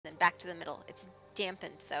back to the middle. It's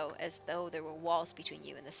dampened, though, as though there were walls between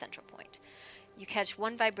you and the central point. You catch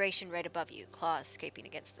one vibration right above you, claws scraping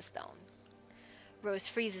against the stone. Rose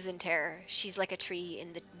freezes in terror. She's like a tree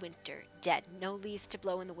in the winter, dead. No leaves to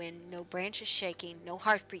blow in the wind, no branches shaking, no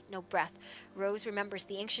heartbeat, no breath. Rose remembers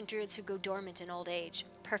the ancient druids who go dormant in old age,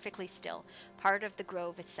 perfectly still, part of the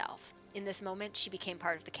grove itself. In this moment, she became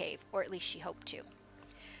part of the cave, or at least she hoped to.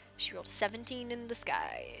 She rolled 17 in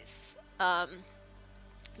disguise.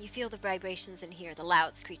 You feel the vibrations and hear the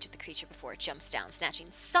loud screech of the creature before it jumps down, snatching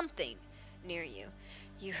something near you.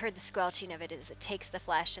 You heard the squelching of it as it takes the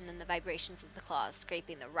flesh, and then the vibrations of the claws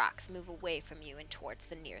scraping the rocks move away from you and towards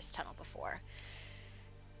the nearest tunnel before.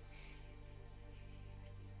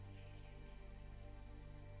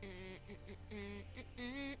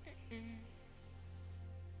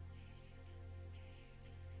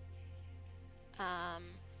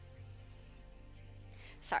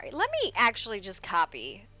 Sorry, let me actually just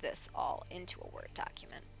copy this all into a Word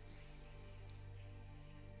document.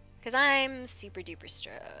 Because I'm super duper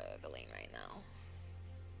struggling right now.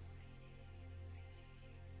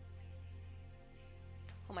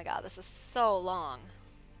 Oh my god, this is so long.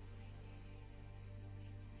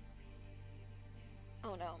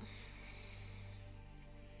 Oh no.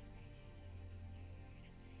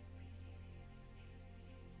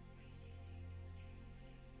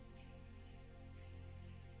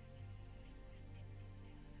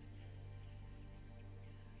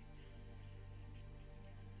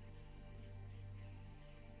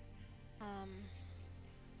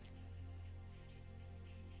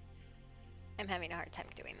 I'm having a hard time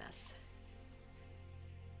doing this.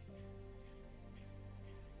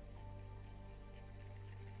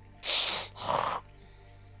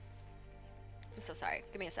 I'm so sorry.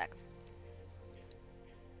 Give me a sec.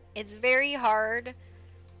 It's very hard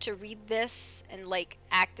to read this and like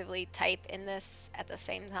actively type in this at the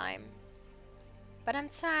same time. But I'm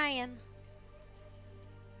trying.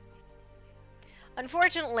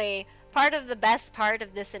 Unfortunately, part of the best part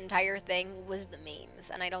of this entire thing was the memes,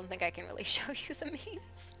 and I don't think I can really show you the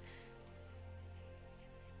memes.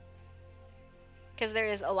 Because there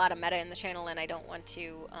is a lot of meta in the channel, and I don't want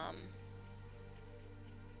to,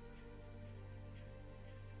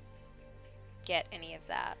 get any of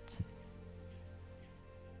that.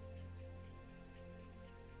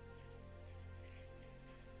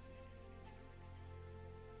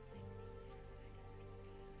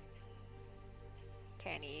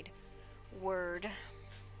 Okay, I need Word.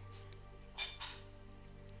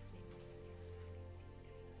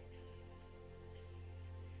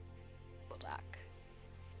 Google Doc.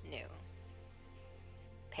 New.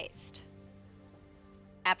 Paste.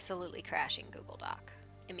 Absolutely crashing Google Doc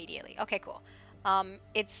immediately. Okay, cool.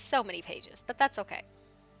 It's so many pages, but that's okay.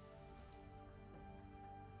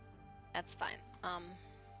 That's fine.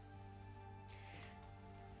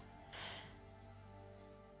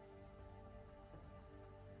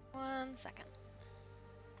 1 second.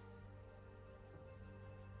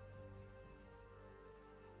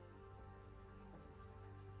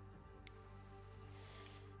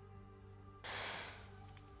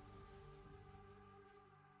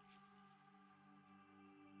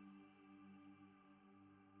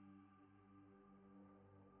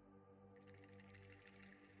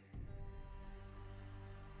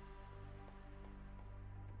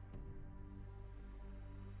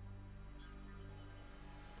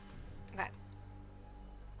 Okay.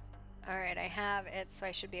 Alright, I have it, so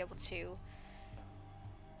I should be able to...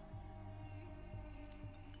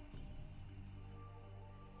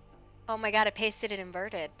 Oh my god, I pasted it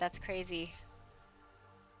inverted. That's crazy.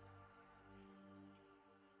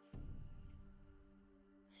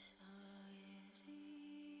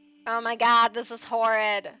 Oh my god, this is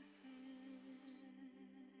horrid.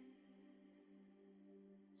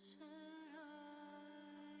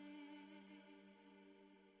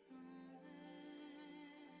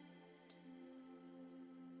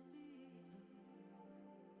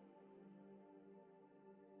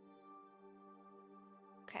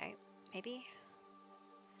 Okay, maybe?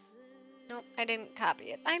 Nope, I didn't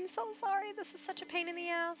copy it. I'm so sorry. This is such a pain in the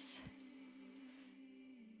ass.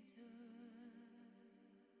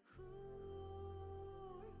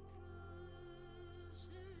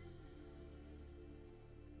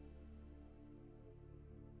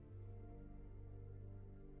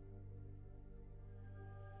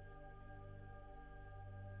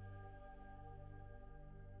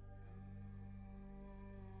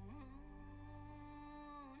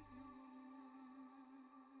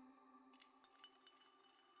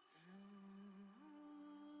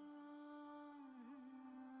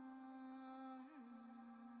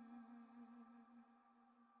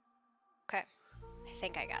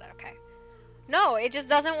 think I got it. Okay. No, it just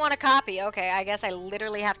doesn't want to copy. Okay, I guess I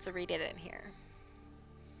literally have to read it in here.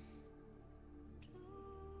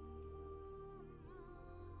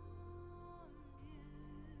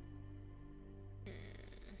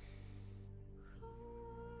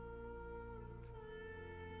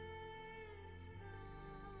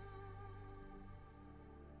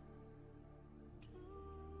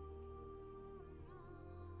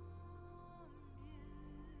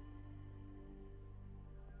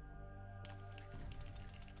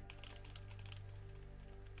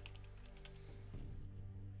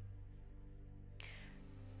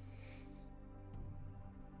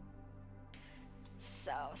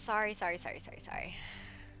 So, sorry.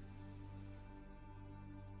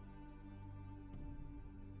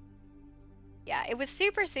 Yeah, it was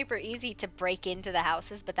super easy to break into the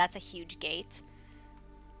houses, but that's a huge gate.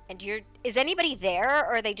 And is anybody there,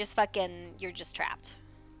 or are they just fucking, you're just trapped?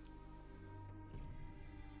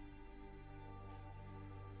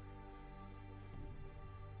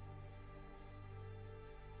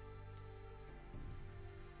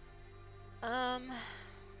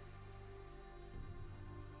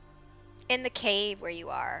 In the cave where you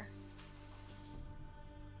are.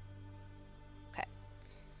 Okay.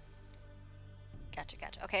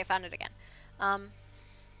 Gotcha. Okay, I found it again. Um,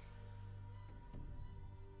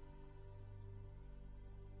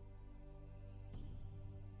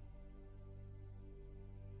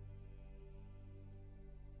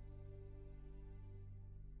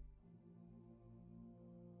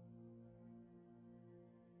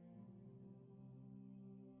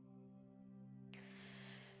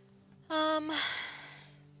 um,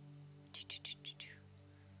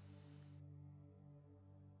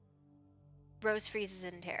 Rose freezes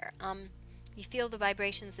in terror. You feel the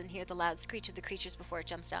vibrations and hear the loud screech of the creatures before it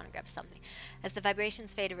jumps down and grabs something. As the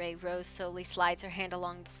vibrations fade away, Rose slowly slides her hand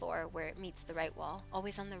along the floor where it meets the right wall.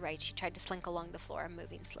 Always on the right, she tried to slink along the floor,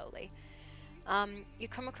 moving slowly. You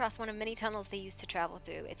come across one of many tunnels they used to travel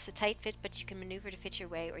through. It's a tight fit, but you can maneuver to fit your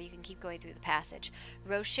way, or you can keep going through the passage.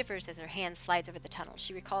 Rose shivers as her hand slides over the tunnel.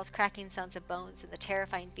 She recalls cracking sounds of bones and the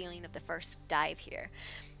terrifying feeling of the first dive here.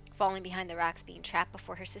 Falling behind the rocks, being trapped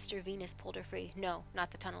before her sister Venus pulled her free. No,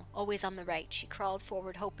 not the tunnel. Always on the right. She crawled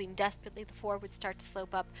forward, hoping desperately the floor would start to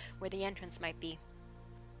slope up where the entrance might be.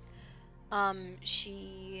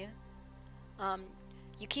 She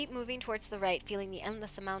You keep moving towards the right, feeling the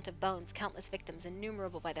endless amount of bones, countless victims,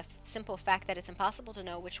 innumerable by the simple fact that it's impossible to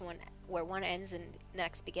know where one ends and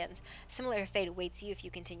next begins. Similar fate awaits you if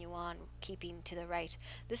you continue on, keeping to the right.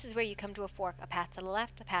 This is where you come to a fork, a path to the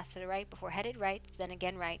left, a path to the right, before headed right, then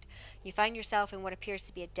again right. You find yourself in what appears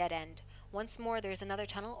to be a dead end. Once more, there's another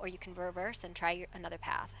tunnel, or you can reverse and try another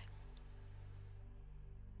path.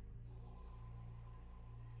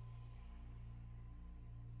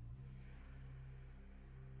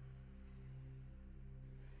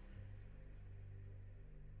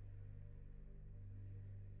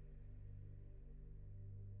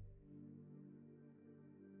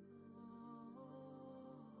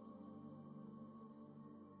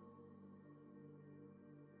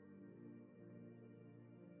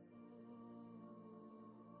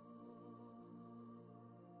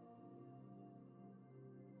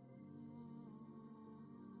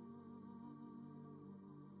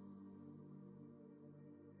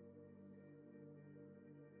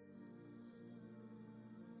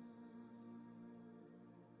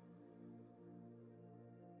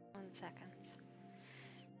 One second.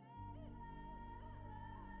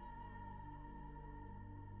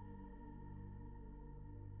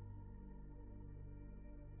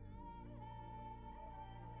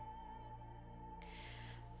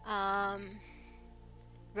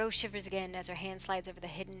 Rose shivers again as her hand slides over the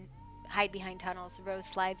hide behind tunnels. Rose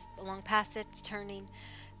slides along past it, turning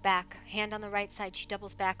back. Hand on the right side, she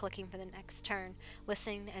doubles back, looking for the next turn,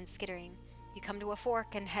 listening and skittering. You come to a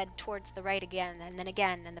fork and head towards the right again, and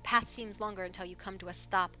the path seems longer until you come to a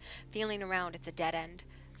stop. Feeling around, it's a dead end.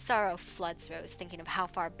 Sorrow floods Rose, thinking of how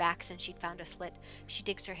far back since she'd found a slit. She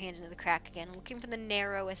digs her hand into the crack again, looking for the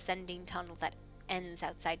narrow ascending tunnel that ends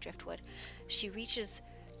outside Driftwood. She reaches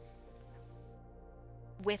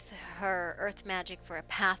with her earth magic for a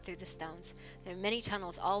path through the stones. There are many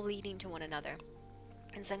tunnels, all leading to one another.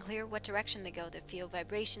 It's unclear what direction they go. They feel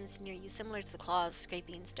vibrations near you similar to the claws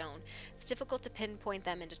scraping stone. It's difficult to pinpoint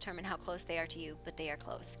them and determine how close they are to you, but they are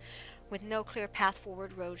close. With no clear path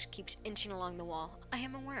forward, Rose keeps inching along the wall. I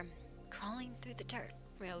am a worm, crawling through the dirt,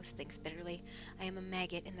 Rose thinks bitterly. I am a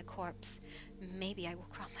maggot in the corpse. Maybe I will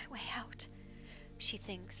crawl my way out. She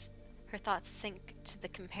thinks. Her thoughts sink to the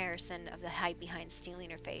comparison of the hide behind stealing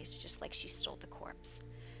her face, just like she stole the corpse.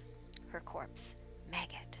 Her corpse.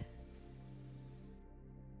 Maggot.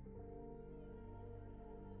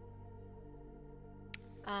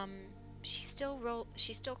 Um, she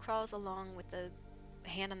still crawls along with the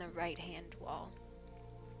hand on the right hand wall.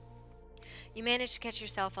 You manage to catch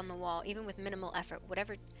yourself on the wall, even with minimal effort.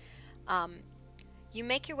 You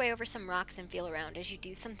make your way over some rocks and feel around. As you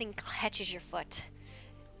do, something catches your foot.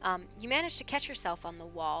 You manage to catch yourself on the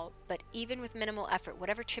wall, but even with minimal effort,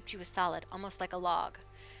 whatever tripped you was solid, almost like a log.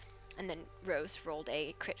 And then Rose rolled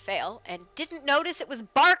a crit fail and didn't notice it was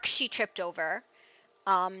bark she tripped over.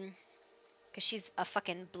 Because she's a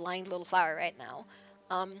fucking blind little flower right now.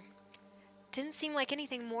 Didn't seem like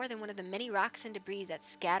anything more than one of the many rocks and debris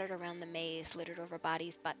that's scattered around the maze, littered over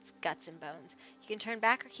bodies, butts, guts, and bones. You can turn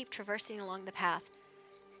back or keep traversing along the path.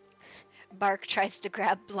 Bark tries to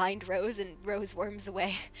grab blind Rose, and Rose worms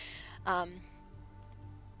away.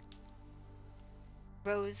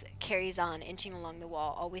 Rose carries on, inching along the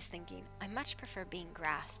wall, always thinking, I much prefer being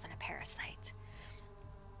grass than a parasite.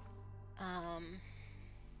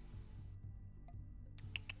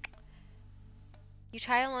 You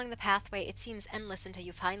try along the pathway. It seems endless until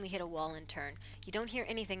you finally hit a wall and turn. You don't hear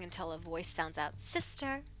anything until a voice sounds out,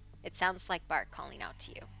 Sister! It sounds like Bark calling out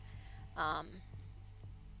to you.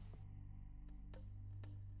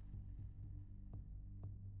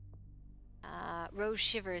 Rose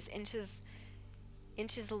shivers, inches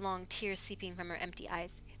along, tears seeping from her empty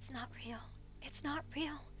eyes. It's not real. It's not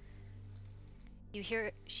real.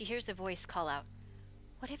 She hears a voice call out,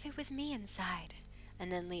 What if it was me inside?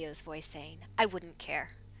 And then Leo's voice saying, I wouldn't care.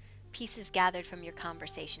 Pieces gathered from your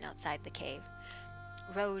conversation outside the cave.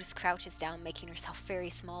 Rose crouches down, making herself very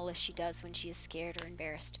small as she does when she is scared or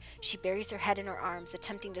embarrassed. She buries her head in her arms,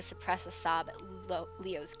 attempting to suppress a sob at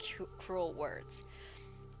Leo's cruel words.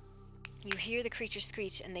 You hear the creature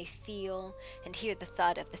screech, and they feel and hear the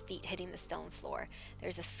thud of the feet hitting the stone floor.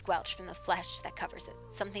 There's a squelch from the flesh that covers it.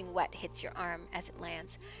 Something wet hits your arm as it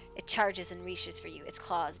lands. It charges and reaches for you, its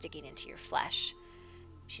claws digging into your flesh.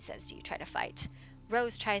 She says, do you try to fight?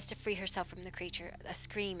 Rose tries to free herself from the creature. A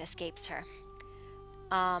scream escapes her.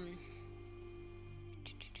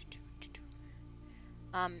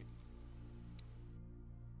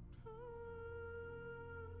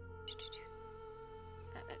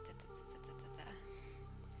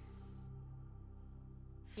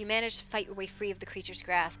 You manage to fight your way free of the creature's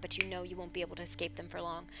grasp, but you know you won't be able to escape them for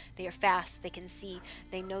long. They are fast, they can see,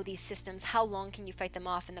 they know these systems. How long can you fight them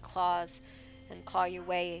off in the claws and claw your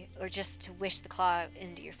way, or just to wish the claw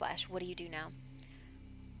into your flesh? What do you do now?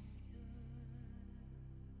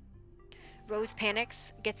 Rose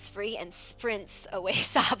panics, gets free, and sprints away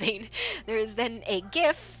sobbing. There is then a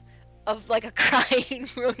gif of like a crying,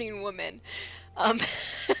 moaning woman. No!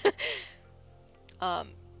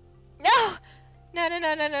 No, no,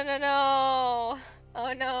 no, no, no, no, no!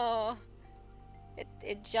 Oh no.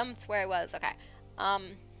 It jumped where I was. Okay.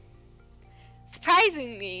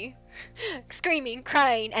 Surprisingly, screaming,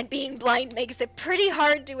 crying, and being blind makes it pretty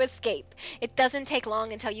hard to escape. It doesn't take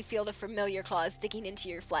long until you feel the familiar claws digging into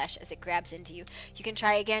your flesh as it grabs into you. You can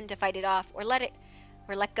try again to fight it off, or let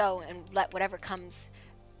go and let whatever comes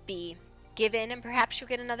be. Give in, and perhaps you'll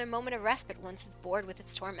get another moment of respite once it's bored with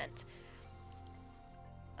its torment.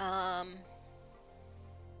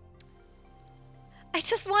 I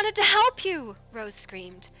just wanted to help you, Rose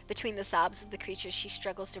screamed. Between the sobs of the creature, she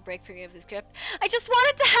struggles to break free of his grip. I just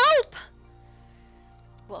wanted to help!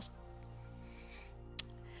 Well,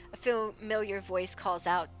 a familiar voice calls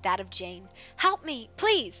out, that of Jane. Help me,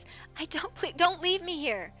 please! Don't leave me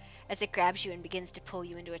here! As it grabs you and begins to pull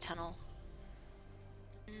you into a tunnel.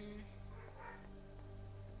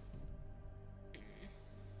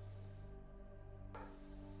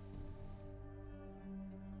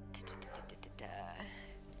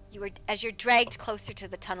 As you're dragged closer to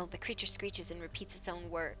the tunnel, the creature screeches and repeats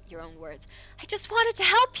your own words. I just wanted to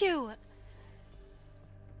help you!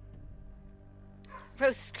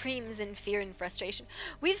 Rose screams in fear and frustration.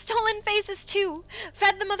 We've stolen faces too!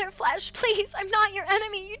 Fed them other flesh! Please, I'm not your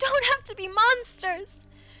enemy! You don't have to be monsters!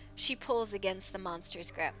 She pulls against the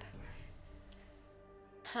monster's grip.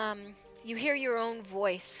 You hear your own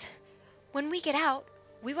voice. When we get out,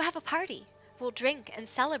 we will have a party. We'll drink and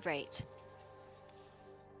celebrate.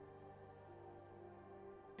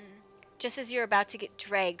 Just as you're about to get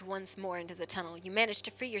dragged once more into the tunnel, you manage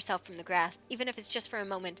to free yourself from the grasp, even if it's just for a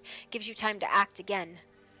moment. Gives you time to act again.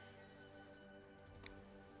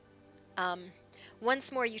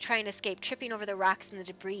 Once more you try and escape, tripping over the rocks and the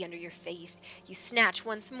debris under your face. You snatch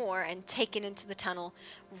once more and taken into the tunnel.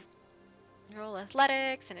 Roll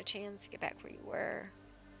athletics and a chance to get back where you were.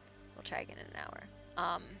 We'll try again in an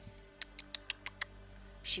hour.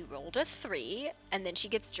 She rolled a 3, and then she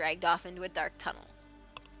gets dragged off into a dark tunnel.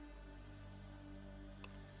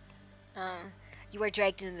 You are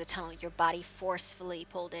dragged into the tunnel, your body forcefully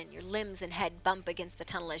pulled in. Your limbs and head bump against the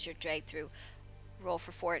tunnel as you're dragged through. Roll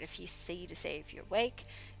for fort if you see to say if you're awake.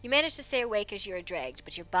 You manage to stay awake as you are dragged,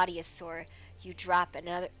 but your body is sore. You drop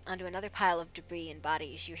onto another pile of debris and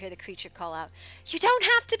bodies. You hear the creature call out, "You don't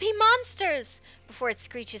have to be monsters!" before it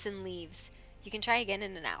screeches and leaves. You can try again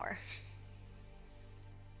in an hour.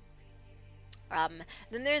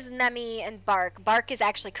 Then there's Nemi and Bark. Bark is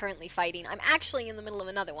actually currently fighting. I'm actually in the middle of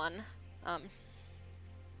another one.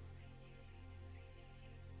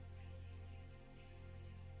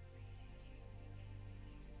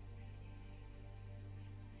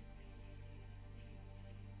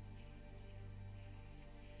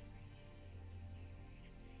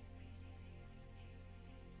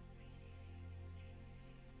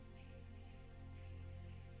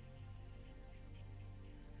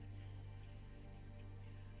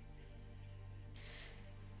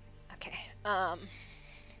 Okay.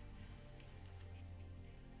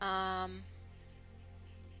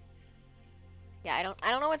 Yeah, I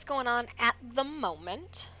don't know what's going on at the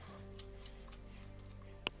moment.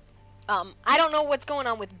 I don't know what's going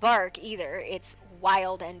on with Bark either. It's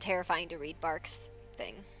wild and terrifying to read Bark's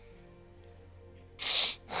thing.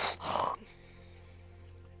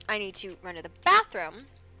 I need to run to the bathroom.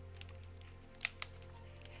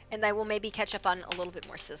 And I will maybe catch up on a little bit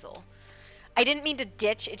more Sizzle. I didn't mean to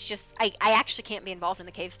ditch, it's just, I actually can't be involved in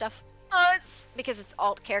the cave stuff. It's because it's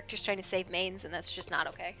alt characters trying to save mains, and that's just not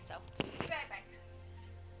okay, so. Be right back.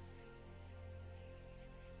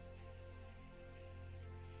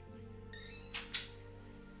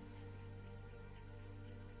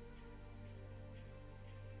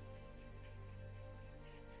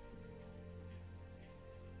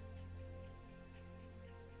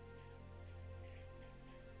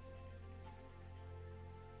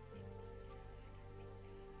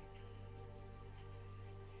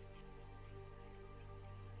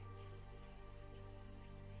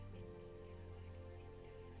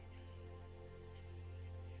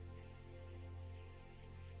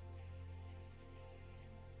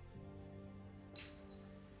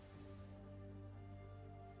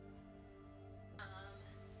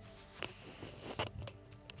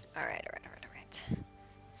 Alright.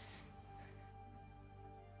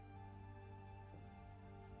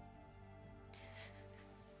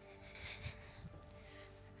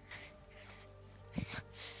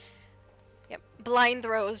 Yep, blind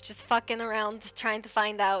throws, just fucking around, trying to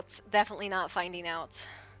find out. Definitely not finding out.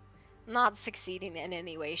 Not succeeding in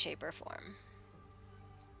any way, shape, or form.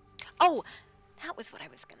 Oh, that was what I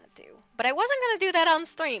was gonna do. But I wasn't gonna do that on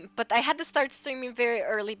stream, but I had to start streaming very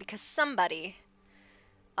early because somebody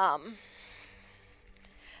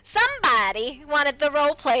wanted the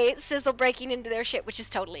roleplay Sizzle breaking into their shit, which is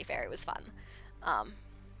totally fair. It was fun.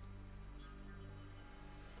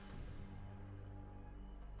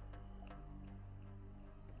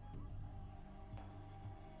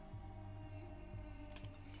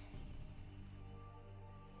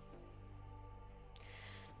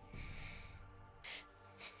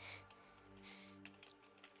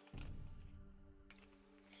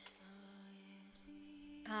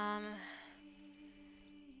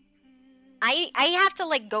 I have to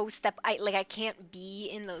like go I can't be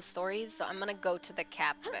in those stories, so I'm gonna go to the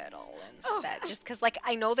capital instead. Just cause like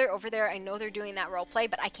I know they're over there, I know they're doing that role play,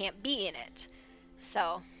 but I can't be in it.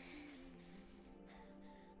 So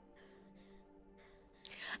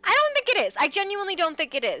I don't think it is. I genuinely don't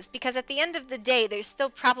think it is, because at the end of the day, there's still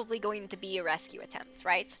probably going to be a rescue attempt,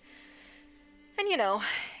 right? And you know,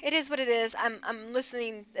 it is what it is. I'm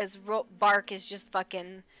listening as Bark is just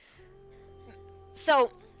fucking.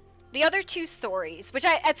 So the other two stories, which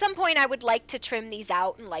at some point I would like to trim these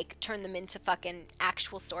out and like turn them into fucking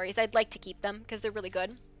actual stories. I'd like to keep them because they're really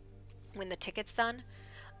good when the ticket's done.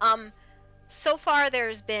 So far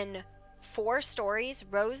there's been 4 stories.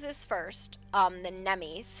 Rose is first, then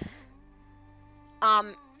Nemi's.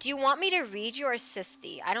 Do you want me to read your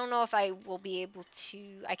Sisty? I don't know if I will be able to.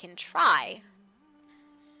 I can try.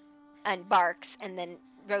 And Barks, and then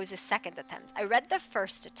Rose's second attempt. I read the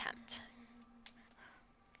first attempt.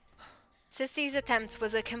 Sisty's attempt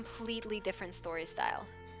was a completely different story style.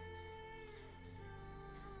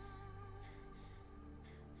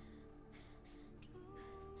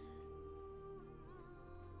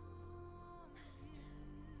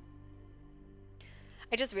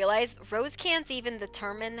 I just realized Rose can't even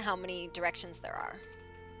determine how many directions there are.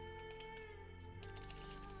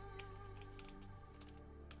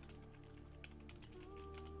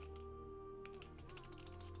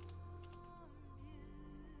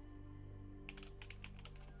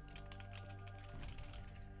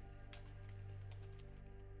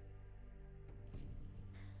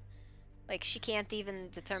 Like, she can't even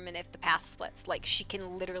determine if the path splits. Like, she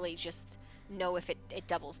can literally just know if it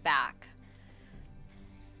doubles back.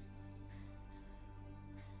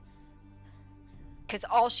 Because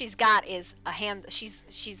all she's got is a hand.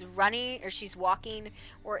 She's running, or she's walking,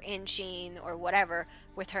 or inching, or whatever,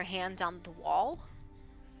 with her hand on the wall.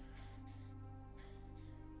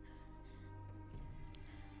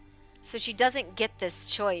 So she doesn't get this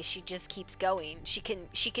choice. She just keeps going. She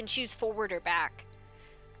can choose forward or back.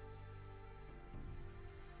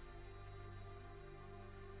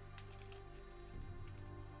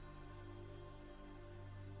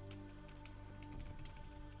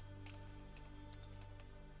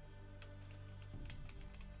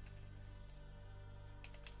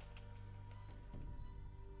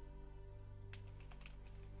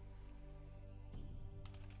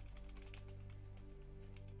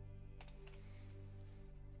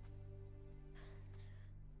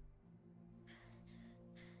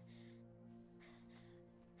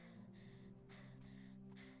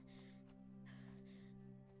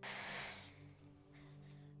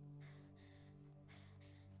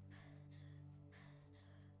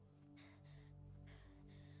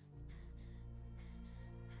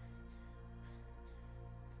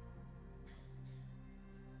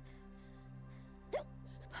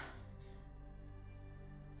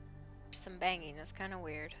 Some banging. That's kind of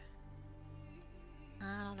weird.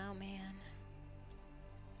 I don't know, man.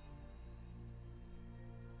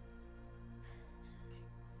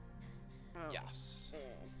 Yes.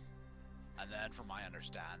 And then from my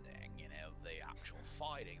understanding, you know, the actual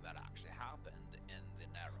fighting that actually happened in the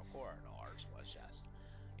narrow corridors was just,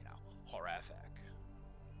 you know, horrific.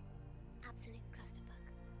 Absolute clusterfuck.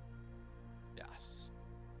 Yes.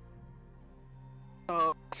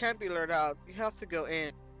 So, can't be lured out. You have to go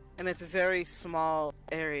in. And it's a very small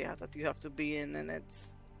area that you have to be in, and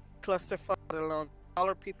it's clusterfuck alone.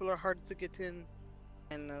 Taller people are harder to get in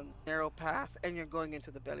a narrow path, and you're going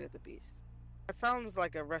into the belly of the beast. That sounds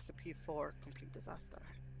like a recipe for complete disaster.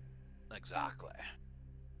 Exactly.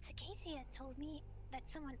 Circassia told me that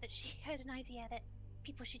she had an idea that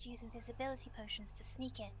people should use invisibility potions to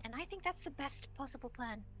sneak in, and I think that's the best possible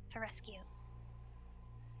plan for rescue.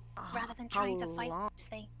 Rather than trying to fight those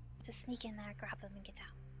things, to sneak in there, grab them, and get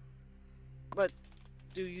out. But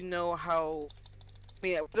do you know how? I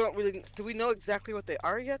mean, we don't really. Do we know exactly what they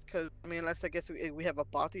are yet? Because I mean, unless I guess we have a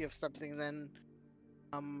body of something, then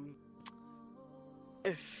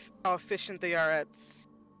if how efficient they are at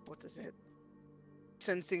what is it?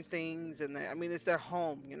 Sensing things, and I mean, it's their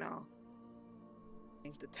home, you know.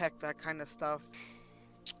 Detect that kind of stuff.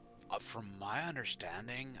 From my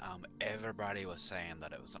understanding, everybody was saying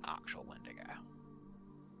that it was an actual Wendigo.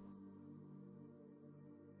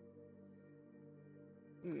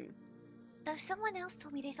 Though someone else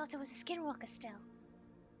told me they thought it was a skinwalker still.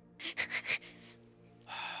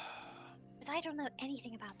 But I don't know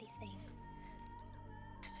anything about these things.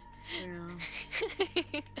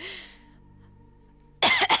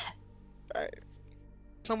 Yeah.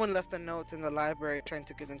 Someone left a note in the library trying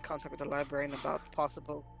to get in contact with the librarian about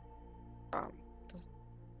possible. How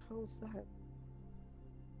was that?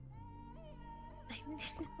 I'm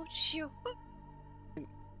not sure.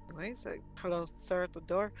 Anyways, hello, sir, at the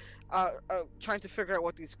door. Trying to figure out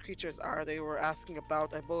what these creatures are. They were asking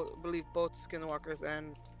about, I believe, both skinwalkers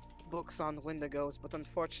and books on Wendigos, but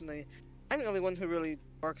unfortunately, I'm the only one who really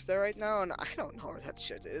works there right now, and I don't know where that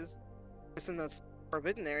shit is. It's in the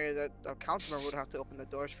forbidden area that a council member would have to open the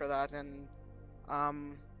doors for that, and I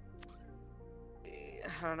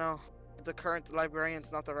don't know. The current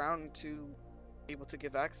librarian's not around to be able to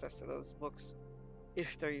give access to those books,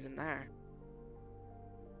 if they're even there.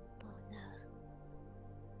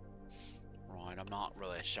 Right, I'm not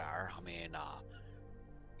really sure. I mean,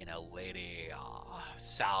 you know, Lady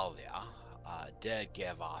Salvia did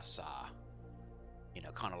give us, you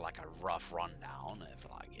know, kind of like a rough rundown.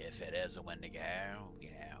 If it is a Wendigo,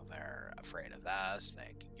 you know, they're afraid of this.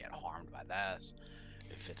 They can get harmed by this.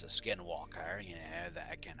 If it's a skinwalker, you know,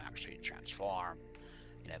 that can actually transform.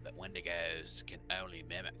 You know, but Wendigos can only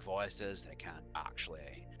mimic voices. They can't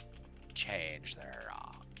actually change their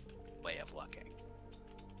way of looking.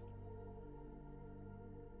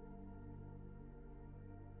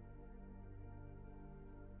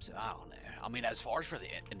 So I don't know. I mean, as far as for the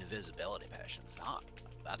invisibility potions,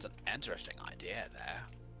 that's an interesting idea there.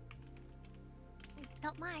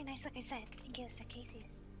 Not mine, like I said. I think it was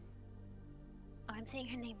Circassia's. Oh, I'm saying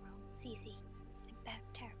her name wrong. Cece.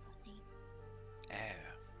 Terrible name. Oh.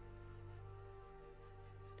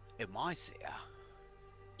 Am I Sia?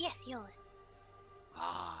 Yes, yours.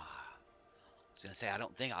 Ah. I was gonna say, I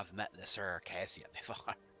don't think I've met this Circassia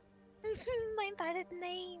before. Mine by the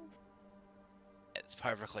names. It's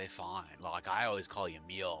perfectly fine. Like, I always call you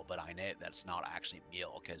mule, but I know that's not actually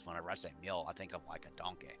mule, because whenever I say mule, I think of like a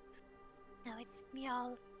donkey. No, it's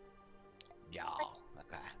Meow. Y'all.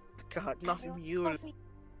 Okay. God, not Everyone mule. calls me.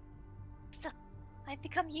 So I've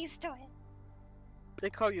become used to it. They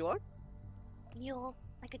call you what? Mule,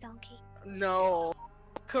 like a donkey. No.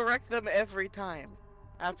 Correct them every time.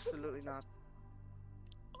 Absolutely not.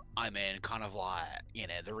 I mean, kind of like,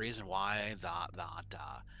 the reason why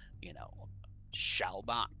you know,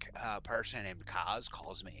 Shellback person named Kaz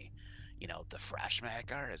calls me, the fresh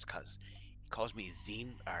maker is because he calls me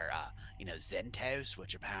Zentos,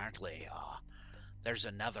 which apparently, there's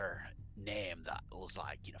another name that was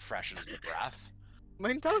like, freshens the breath.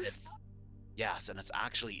 And Mentos? it's, yes, and it's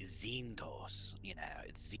actually Zentos,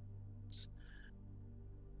 it's Zentos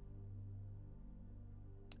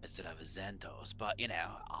instead of Zentos. But,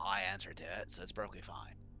 I answered to it, so it's perfectly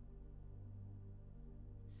fine.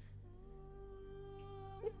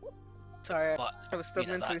 Sorry, But, I was still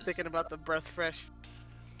mentally that's, thinking about the breath fresh.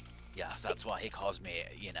 yes, that's why he calls me,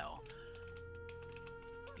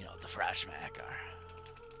 the fresh maker.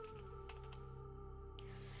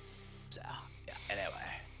 So, yeah,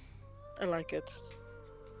 anyway. I like it.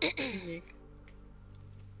 Unique.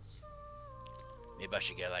 Maybe I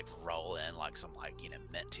should get, roll in, some,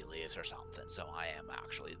 mint tea leaves or something, so I am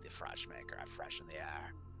actually the fresh maker. I freshen the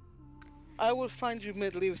air. I will find you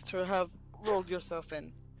mid leaves to have rolled yourself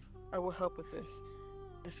in. I will help with this.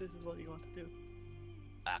 If this is what you want to do.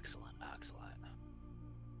 Excellent, excellent.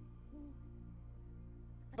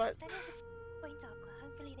 But that is a point, Aqua.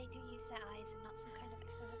 Hopefully they do use their eyes and not some kind of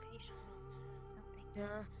echolocation or nothing.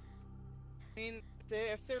 yeah, I mean,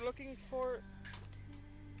 if they're looking for,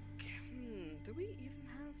 do we even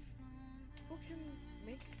have? Who can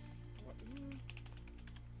make?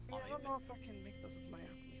 Yeah, I don't know if I can make those with my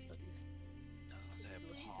alchemy studies. Say a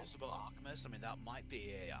possible alchemist? I mean, that might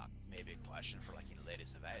be a maybe a question for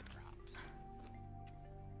ladies of aid, perhaps.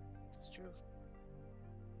 It's true.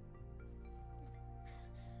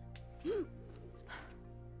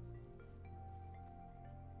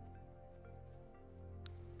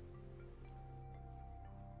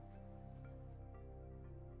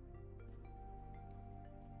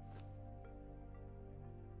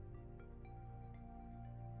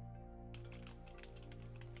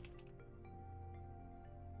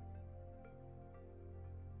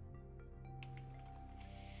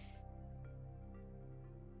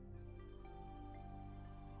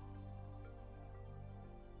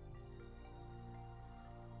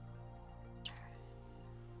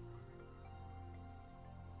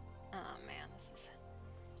 Oh man, this is.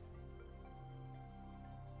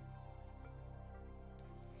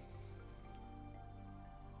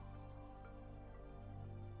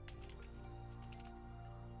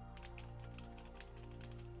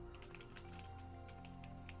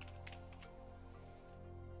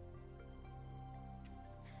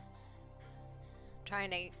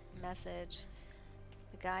 Trying to message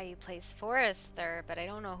the guy who plays Forrester, but I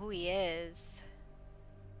don't know who he is.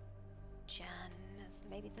 Jen, is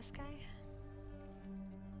maybe this guy?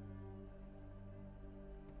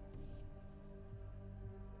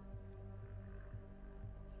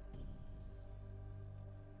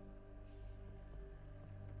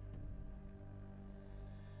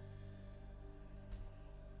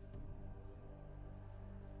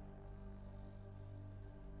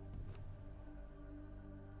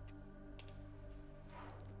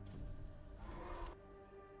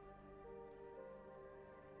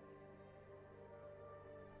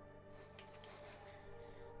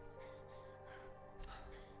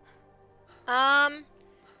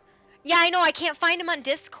 Yeah, I know. I can't find him on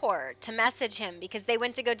Discord to message him because they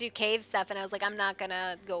went to go do cave stuff, and I was like, I'm not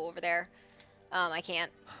gonna go over there. I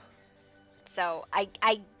can't. So I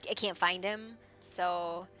can't find him.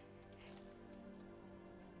 So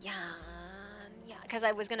yeah, because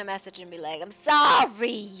I was gonna message him and be like, I'm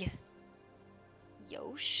sorry,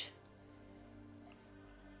 Yosh.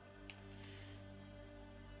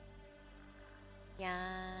 Yeah,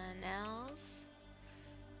 else.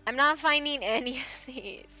 I'm not finding any of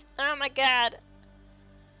these. Oh my god.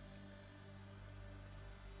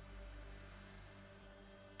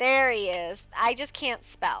 There he is. I just can't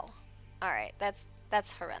spell. Alright,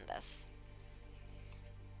 that's horrendous.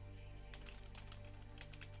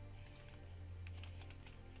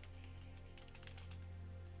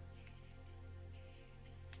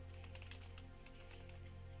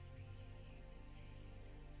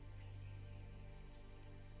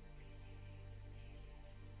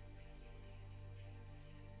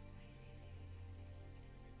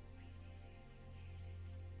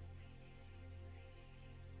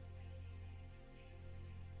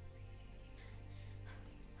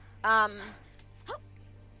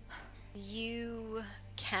 You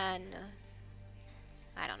can...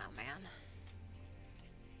 I don't know, man.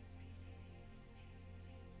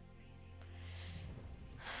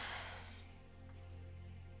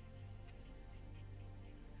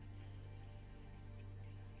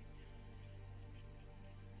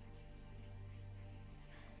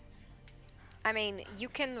 I mean, you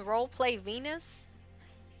can roleplay Venus.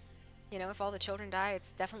 You know, if all the children die,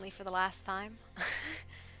 it's definitely for the last time.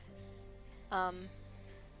 um...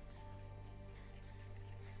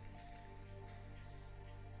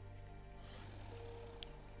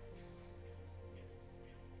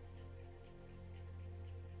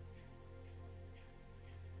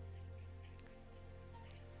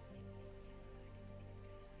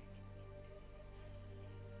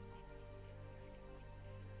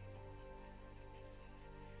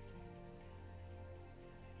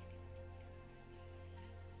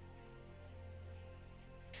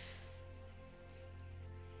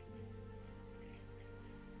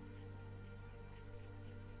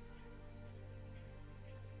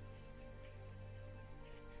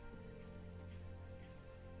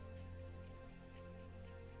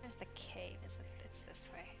 Where's the cave? It's this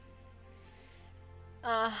way.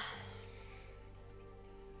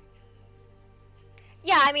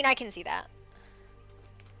 Yeah, I mean, I can see that.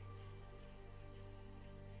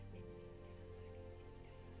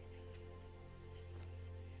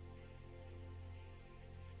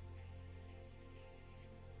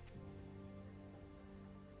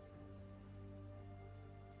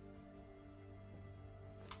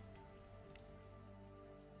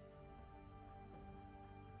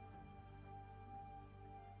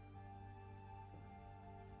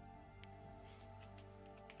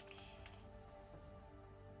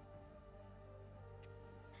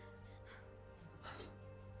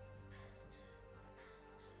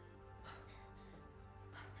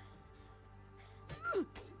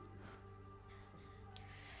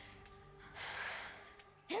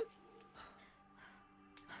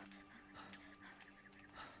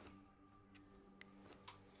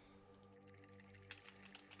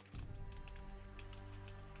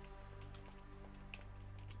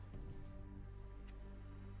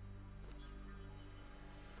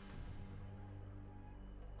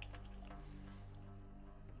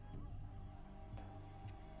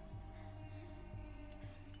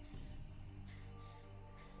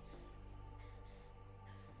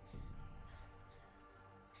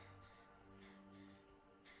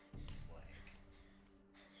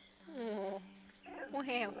 Oh,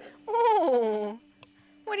 wow. Oh,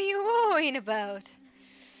 what are you worrying about?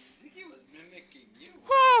 I think he was mimicking you.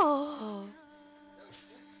 Oh,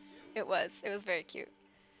 it was very cute.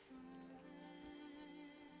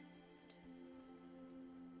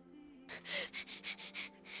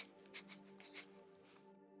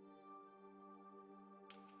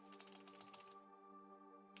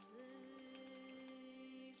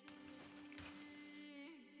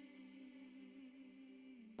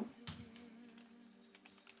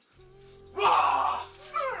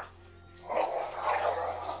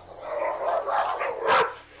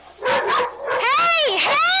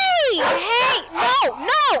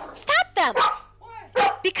 No, stop them!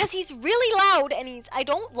 Because he's really loud and I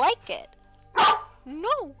don't like it.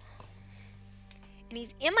 No. And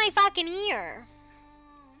he's in my fucking ear.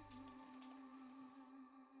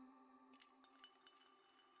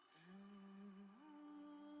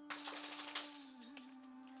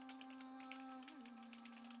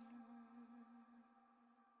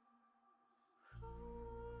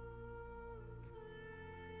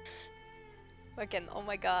 Fucking, oh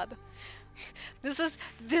my god. This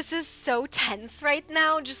is so tense right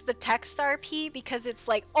now, just the text RP, because it's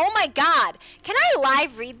like, oh my god, can I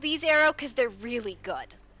live read these, Arrow? Because they're really good.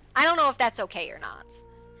 I don't know if that's okay or not.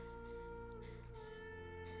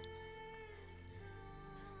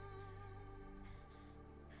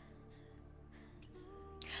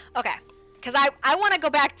 Okay, because I want to go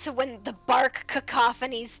back to when the bark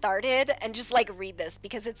cacophony started and just like read this,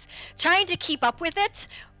 because it's trying to keep up with it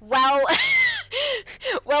while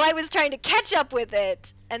while I was trying to catch up with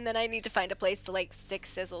it, and then I need to find a place to like stick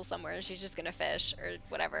Sizzle somewhere and she's just gonna fish or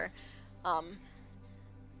whatever.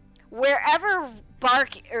 Wherever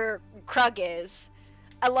Bark or Krug is,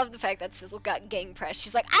 I love the fact that Sizzle got gang pressed.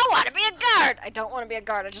 She's like, I want to be a guard! I don't want to be a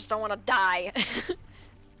guard, I just don't want to die. Give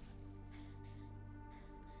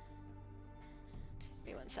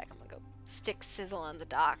me 1 second, I'm gonna go stick Sizzle on the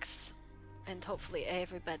docks, and hopefully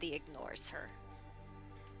everybody ignores her.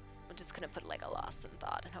 I'm just gonna put like a lost in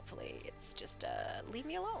thought, and hopefully it's just leave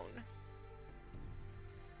me alone.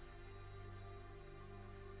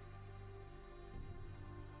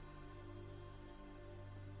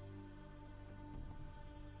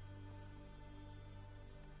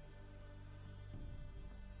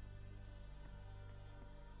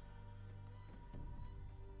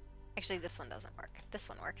 Actually, this one doesn't work. This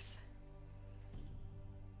one works.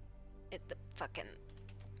 The fucking...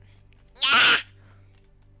 Ah!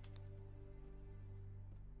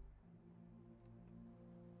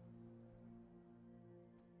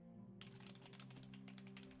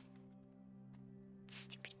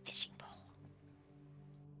 Stupid fishing pole.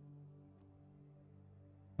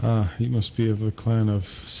 Ah, you must be of the clan of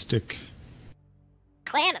Stick.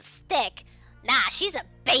 Clan of Stick? Nah, she's a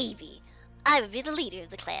baby. I would be the leader of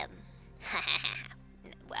the clan.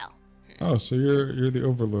 Well. Oh, so you're the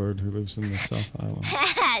overlord who lives in the South Island.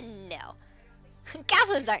 No.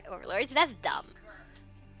 Goblins aren't overlords, that's dumb.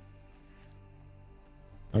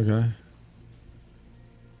 Okay.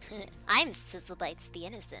 I'm SizzleBite's the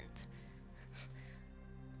Innocent.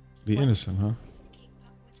 The innocent, huh?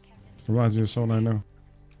 Reminds me of someone I know.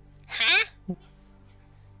 Huh?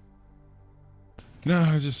 No,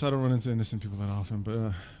 I don't run into innocent people that often,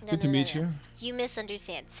 but good to meet you. You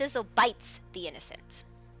misunderstand. SizzleBite's the Innocent.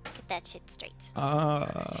 Get that shit straight.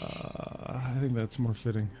 I think that's more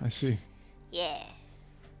fitting. I see. Yeah.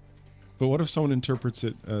 But what if someone interprets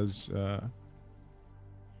it as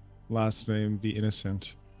last name the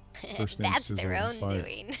innocent, first name That's their own SizzleBite?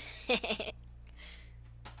 doing.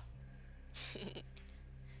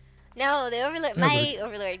 No, the overlord. Yeah, My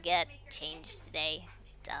overlord got changed today.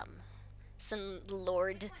 Some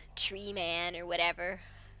Lord Tree Man or whatever.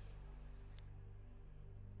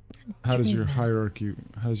 How does your hierarchy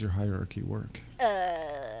work?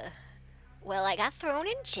 Well, I got thrown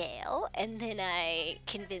in jail, and then I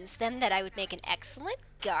convinced them that I would make an excellent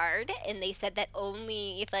guard, and they said that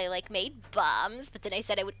only if I, like, made bombs, but then I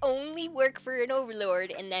said I would only work for an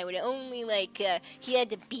overlord, and I would only, like, he had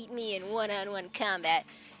to beat me in one-on-one combat.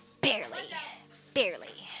 Barely.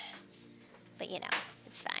 But, you know,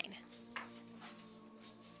 it's fine.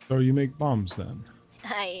 So you make bombs then?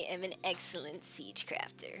 I am an excellent siege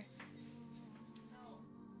crafter.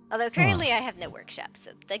 Although currently I have no workshop,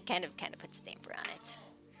 so that kind of puts a damper on it.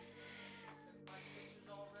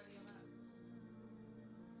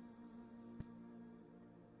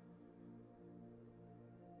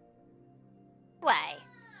 Why?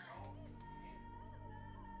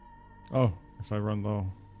 Oh, if I run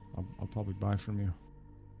low, I'll probably buy from you.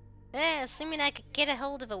 Assuming I could get a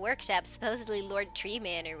hold of a workshop, supposedly Lord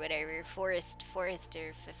Treeman or whatever,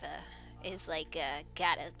 Forester, is like,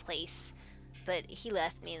 got a place. But he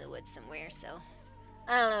left me in the woods somewhere, so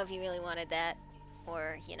I don't know if he really wanted that,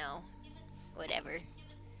 or, you know, whatever.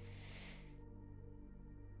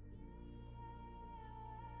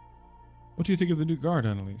 What do you think of the new guard,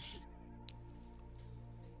 Annalise?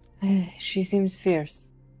 She seems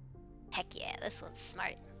fierce. Heck yeah, this one's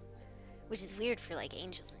smart. Which is weird for, like,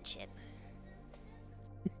 angels and shit.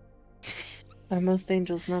 Are most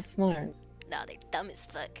angels not smart? No, they're dumb as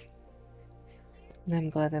fuck. I'm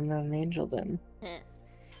glad I'm not an angel then.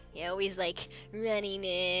 You're always, like, running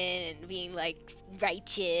in and being, like,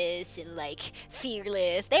 righteous and, like,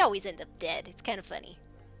 fearless. They always end up dead. It's kind of funny.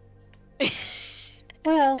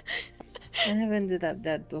 Well, I have ended up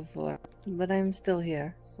dead before, but I'm still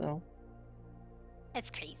here, so That's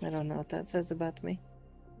crazy. I don't know what that says about me.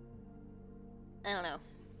 I don't know.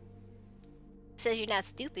 Says you're not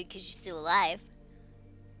stupid because you're still alive.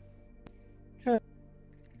 Sure.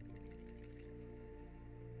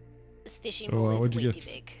 This fishing Oh, hole is what'd you way get? too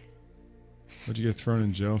big. What'd you get thrown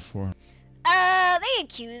in jail for? They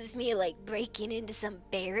accused me of, like, breaking into some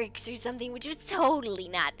barracks or something, which was totally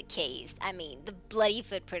not the case. I mean, the bloody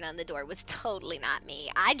footprint on the door was totally not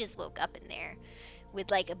me. I just woke up in there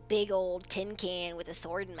with, like, a big old tin can with a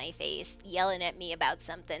sword in my face, yelling at me about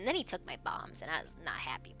something. Then he took my bombs, and I was not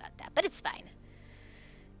happy about that, but it's fine.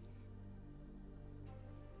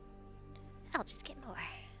 I'll just get more.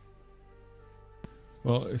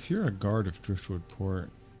 Well, if you're a guard of Driftwood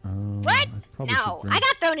Port, What? I probably should No, bring... I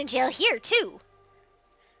got thrown in jail here, too.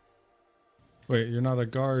 Wait, you're not a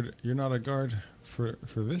guard. You're not a guard for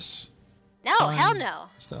this No, hell no.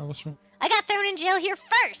 establishment? I got thrown in jail here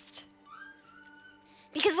first.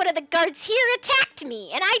 Because one of the guards here attacked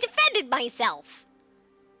me, and I defended myself.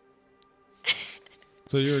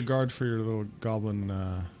 So you're a guard for your little goblin.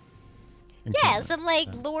 Yeah, encampment. some, like,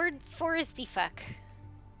 Yeah. Lord Foresty fuck.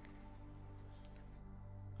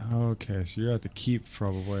 Okay, so you're at the keep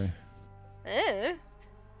probably.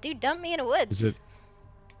 Dude dumped me in the woods.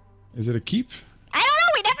 Is it a keep? I don't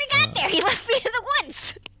know, we never got there. He left me in the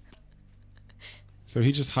woods. So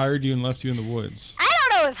he just hired you and left you in the woods. I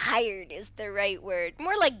don't know if hired is the right word.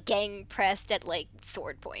 More like gang pressed at, like,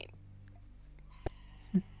 sword point.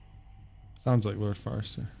 Sounds like Lord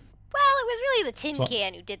Forrester. Well, it was really the tin So-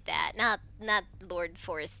 can who did that, not Lord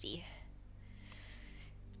Foresty.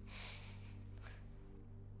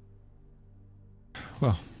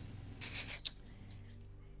 Well,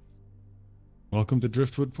 welcome to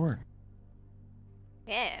Driftwood Port.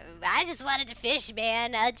 Yeah, I just wanted to fish,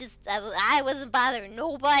 man. I wasn't bothering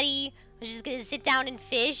nobody. I was just gonna sit down and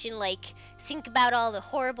fish and, like, think about all the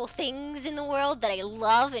horrible things in the world that I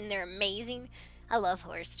love, and they're amazing. I love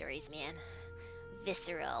horror stories, man.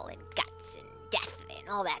 Visceral and guts and death and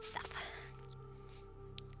all that stuff.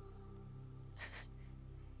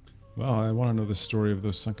 Well, I want to know the story of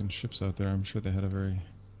those sunken ships out there. I'm sure they had a very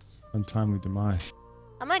untimely demise.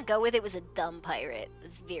 I'm gonna go with it was a dumb pirate.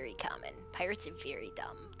 It's very common. Pirates are very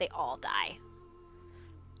dumb. They all die.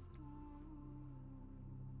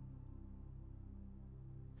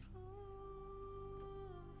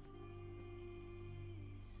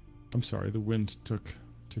 I'm sorry, the wind took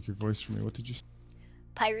your voice from me. What did you say?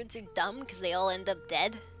 Pirates are dumb because they all end up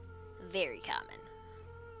dead. Very common.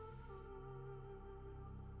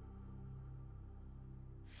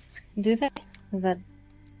 Do that? Is that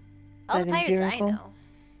All the that pirates empirical? I know.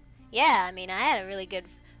 Yeah, I mean, I had a really good.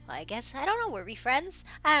 Well, I guess I don't know. Were we friends?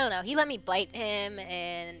 I don't know. He let me bite him,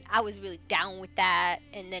 and I was really down with that.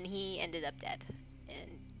 And then he ended up dead,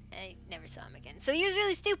 and I never saw him again. So he was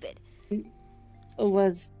really stupid.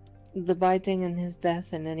 Was the biting and his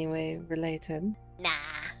death in any way related? Nah.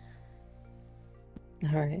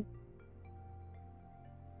 Alright.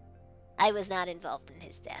 I was not involved in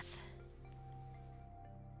his death.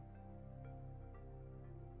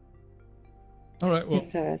 All right, well, I'm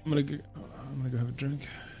Interesting. gonna go have a drink.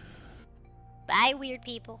 Bye, weird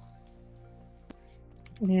people.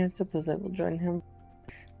 Yeah, I suppose I will join him.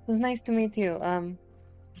 It was nice to meet you.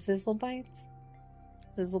 SizzleBite?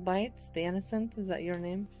 SizzleBite? The Innocent? Is that your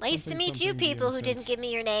name? Nice to meet you, Something the people who didn't Innocents. give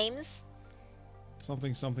me your names.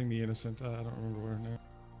 Something the Innocent. I don't remember her name.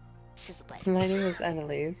 SizzleBite. My name is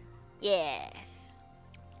Annalise. Yeah.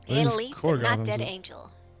 My name is Annalise, the Korgoth, not I'm dead so- angel.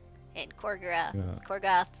 And Korgoth, Yeah.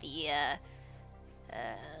 Korgoth,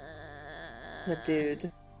 The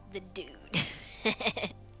dude. The dude.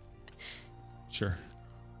 Sure.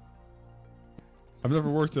 I've never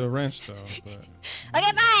worked at a ranch though, but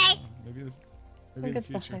Okay, bye! maybe in the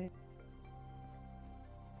future. Goodbye.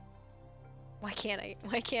 Why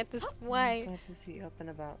can't this, I'm why? glad to see you up and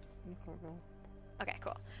about in Corvo. Okay,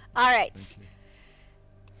 cool. Alright, Thank you.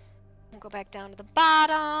 we'll go back down to the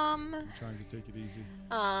bottom. I'm trying to take it easy.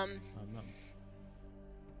 Um, I'm not.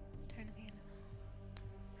 turn to the end.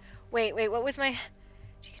 Wait, what was my...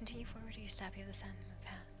 Do you continue forward or do you stop? You have the sign on the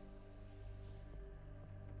path.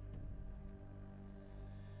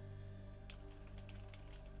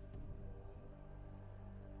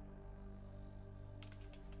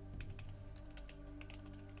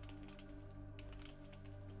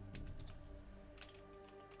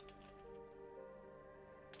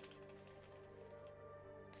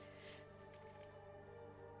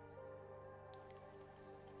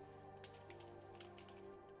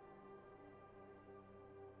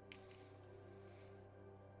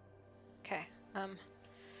 Okay,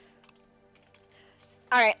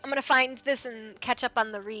 alright, I'm gonna find this and catch up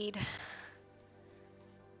on the read.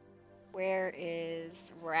 Where is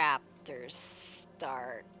Raptor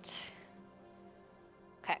start?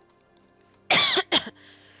 Okay.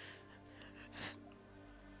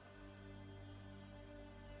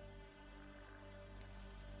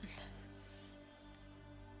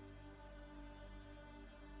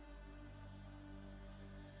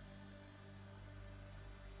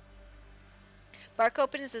 Bark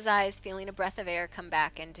opens his eyes, feeling a breath of air come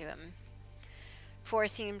back into him,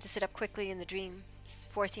 forcing him to sit up quickly in the dream,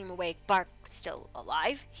 forcing him awake. Bark, still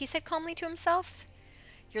alive? He said calmly to himself.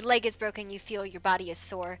 Your leg is broken, you feel your body is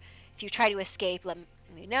sore. If you try to escape, let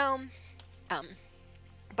me know.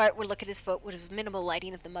 Bart would look at his foot with minimal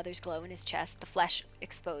lighting of the mother's glow in his chest. The flesh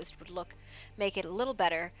exposed would make it a little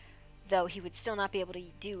better, though he would still not be able to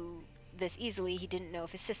do this easily. He didn't know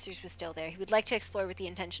if his sisters were still there. He would like to explore with the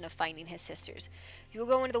intention of finding his sisters. You will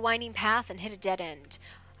go into the winding path and hit a dead end.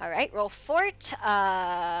 Alright, roll fort.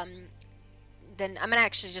 Then I'm gonna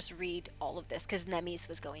actually just read all of this because Nemi's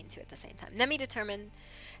was going to at the same time. Nemi determined,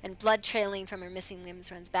 and blood trailing from her missing limbs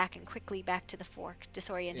runs back and quickly back to the fork.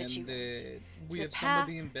 Disoriented, she And runs. we the have path,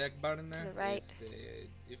 somebody in back burner. to the right.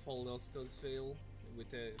 If all else does fail, with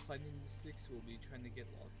finding the 6, we'll be trying to get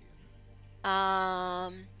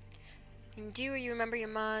Lothian. Do you remember your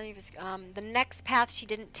mom? The next path she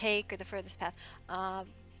didn't take, or the furthest path.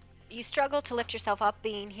 You struggle to lift yourself up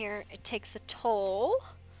being here. It takes a toll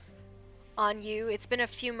on you. It's been a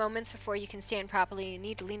few moments before you can stand properly. You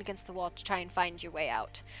need to lean against the wall to try and find your way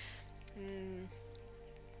out.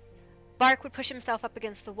 Bark would push himself up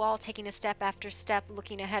against the wall, taking a step after step,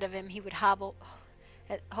 looking ahead of him. He would hobble